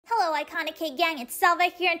Iconicake gang, it's Salva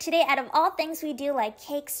here, and today out of all things we do like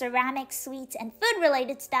cakes, ceramics, sweets, and food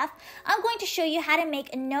related stuff, I'm going to show you how to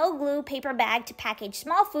make a no glue paper bag to package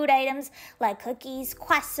small food items like cookies,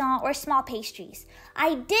 croissant, or small pastries.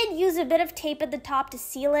 I did use a bit of tape at the top to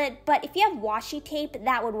seal it, but if you have washi tape,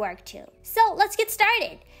 that would work too. So let's get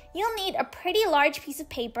started. You'll need a pretty large piece of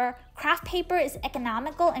paper. Kraft paper is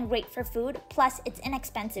economical and great for food, plus it's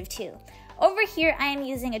inexpensive too. Over here, I am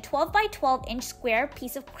using a 12 by 12 inch square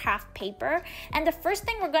piece of Kraft paper, and the first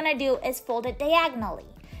thing we're gonna do is fold it diagonally.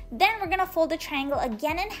 Then we're gonna fold the triangle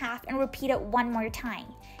again in half and repeat it one more time.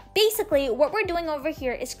 Basically, what we're doing over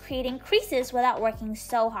here is creating creases without working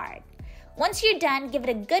so hard. Once you're done, give it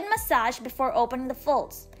a good massage before opening the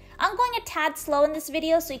folds. I'm going a tad slow in this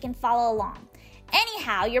video so you can follow along.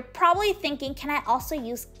 Anyhow, you're probably thinking, can I also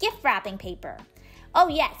use gift wrapping paper? Oh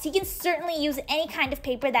yes, you can certainly use any kind of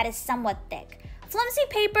paper that is somewhat thick. Flimsy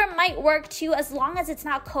paper might work too, as long as it's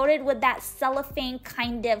not coated with that cellophane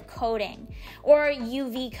kind of coating or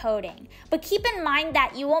UV coating. But keep in mind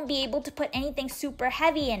that you won't be able to put anything super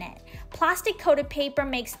heavy in it. Plastic coated paper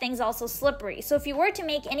makes things also slippery, so if you were to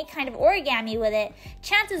make any kind of origami with it,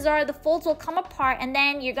 chances are the folds will come apart and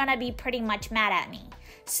then you're gonna be pretty much mad at me.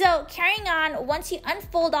 So carrying on, once you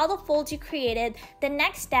unfold all the folds you created, the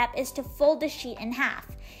next step is to fold the sheet in half.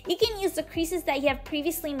 You can use the creases that you have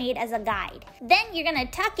previously made as a guide. Then you're going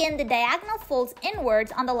to tuck in the diagonal folds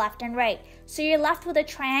inwards on the left and right, so you're left with a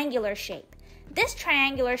triangular shape. This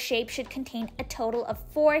triangular shape should contain a total of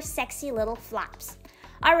 4 sexy little flaps.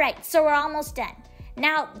 Alright, so we're almost done.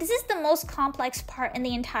 Now, this is the most complex part in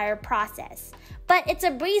the entire process, but it's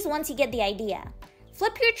a breeze once you get the idea.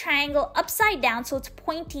 Flip your triangle upside down so its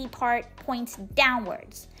pointy part points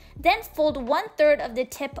downwards. Then fold 1/3 of the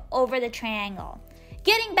tip over the triangle.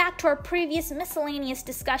 Getting back to our previous miscellaneous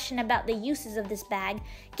discussion about the uses of this bag,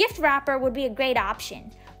 gift wrapper would be a great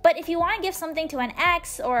option. But if you want to give something to an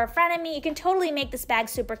ex or a frenemy, you can totally make this bag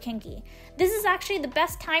super kinky. This is actually the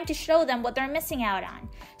best time to show them what they're missing out on.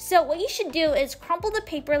 So what you should do is crumple the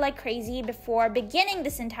paper like crazy before beginning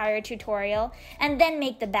this entire tutorial, and then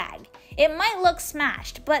make the bag. It might look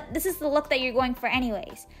smashed, but this is the look that you're going for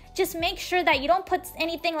anyways. Just make sure that you don't put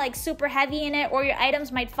anything like super heavy in it, or your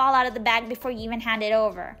items might fall out of the bag before you even hand it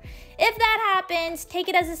over. If that happens, take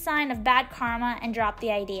it as a sign of bad karma and drop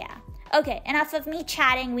the idea. Okay, enough of me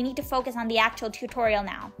chatting, we need to focus on the actual tutorial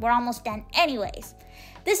now. We're almost done anyways.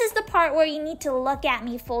 This is the part where you need to look at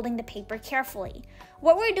me folding the paper carefully.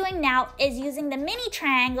 What we're doing now is using the mini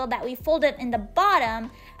triangle that we folded in the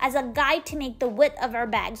bottom as a guide to make the width of our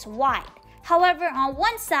bags wide. However, on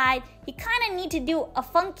one side, you kind of need to do a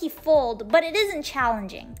funky fold, but it isn't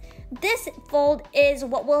challenging. This fold is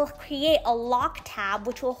what will create a lock tab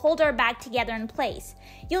which will hold our bag together in place.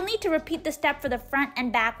 You'll need to repeat the step for the front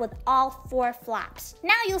and back with all 4 flaps.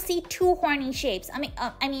 Now you'll see 2 horny shapes. I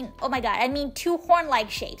mean 2 horn-like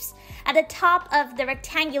shapes at the top of the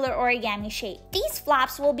rectangular origami shape. These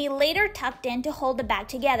flaps will be later tucked in to hold the bag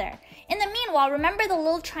together. In the meanwhile, remember the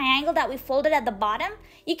little triangle that we folded at the bottom?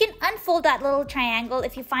 You can unfold that little triangle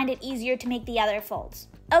if you find it easier to make the other folds.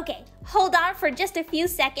 Okay, hold on for just a few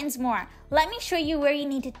seconds more. Let me show you where you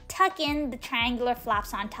need to tuck in the triangular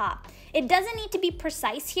flaps on top. It doesn't need to be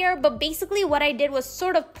precise here, but basically what I did was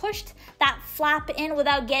sort of pushed that flap in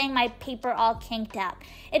without getting my paper all kinked up.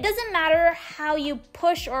 It doesn't matter how you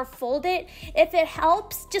push or fold it. If it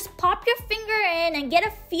helps, just pop your finger in and get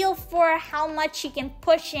a feel for how much you can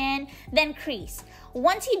push in, then crease.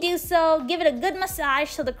 Once you do so, give it a good massage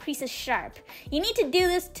so the crease is sharp. You need to do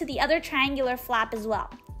this to the other triangular flap as well.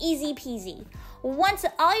 Easy peasy. Once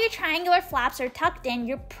all your triangular flaps are tucked in,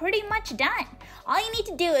 you're pretty much done. All you need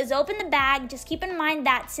to do is open the bag. Just keep in mind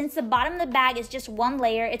that since the bottom of the bag is just one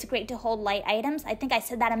layer, it's great to hold light items. I think I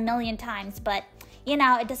said that a million times, but you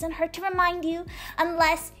know, it doesn't hurt to remind you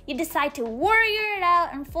unless you decide to warrior it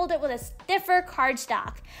out and fold it with a stiffer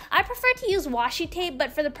cardstock. I prefer to use washi tape,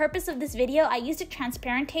 but for the purpose of this video, I used a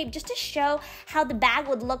transparent tape just to show how the bag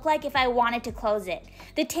would look like if I wanted to close it.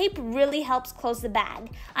 The tape really helps close the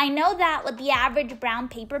bag. I know that with the average brown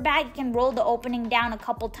paper bag, you can roll the opening down a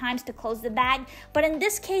couple times to close the bag, but in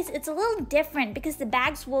this case, it's a little different because the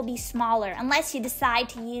bags will be smaller unless you decide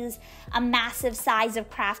to use a massive size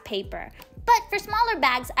of Kraft paper. But for smaller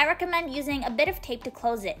bags, I recommend using a bit of tape to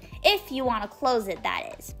close it, if you want to close it,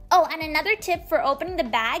 that is. Oh, and another tip for opening the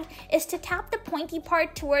bag is to tap the pointy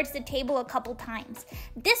part towards the table a couple times.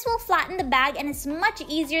 This will flatten the bag and it's much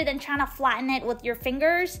easier than trying to flatten it with your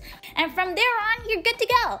fingers. And from there on, you're good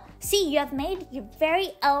to go. See, you have made your very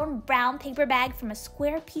own brown paper bag from a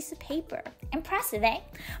square piece of paper. Impressive, eh?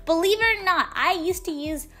 Believe it or not, I used to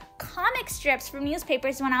use comic strips from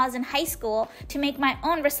newspapers when I was in high school to make my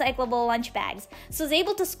own recyclable lunch bags. So I was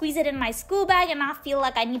able to squeeze it in my school bag and not feel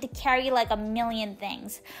like I need to carry like a million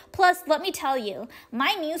things. Plus, let me tell you,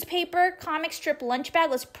 my newspaper comic strip lunch bag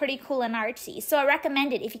was pretty cool and artsy, so I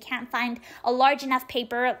recommend it if you can't find a large enough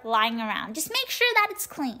paper lying around. Just make sure that it's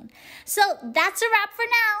clean. So that's a wrap for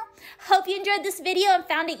now. Hope you enjoyed this video and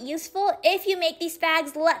found it useful. If you make these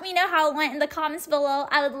bags, let me know how it went in the comments below.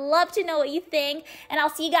 I would love to know what you think, and I'll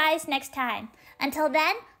see you guys next time. Until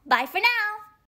then, bye for now.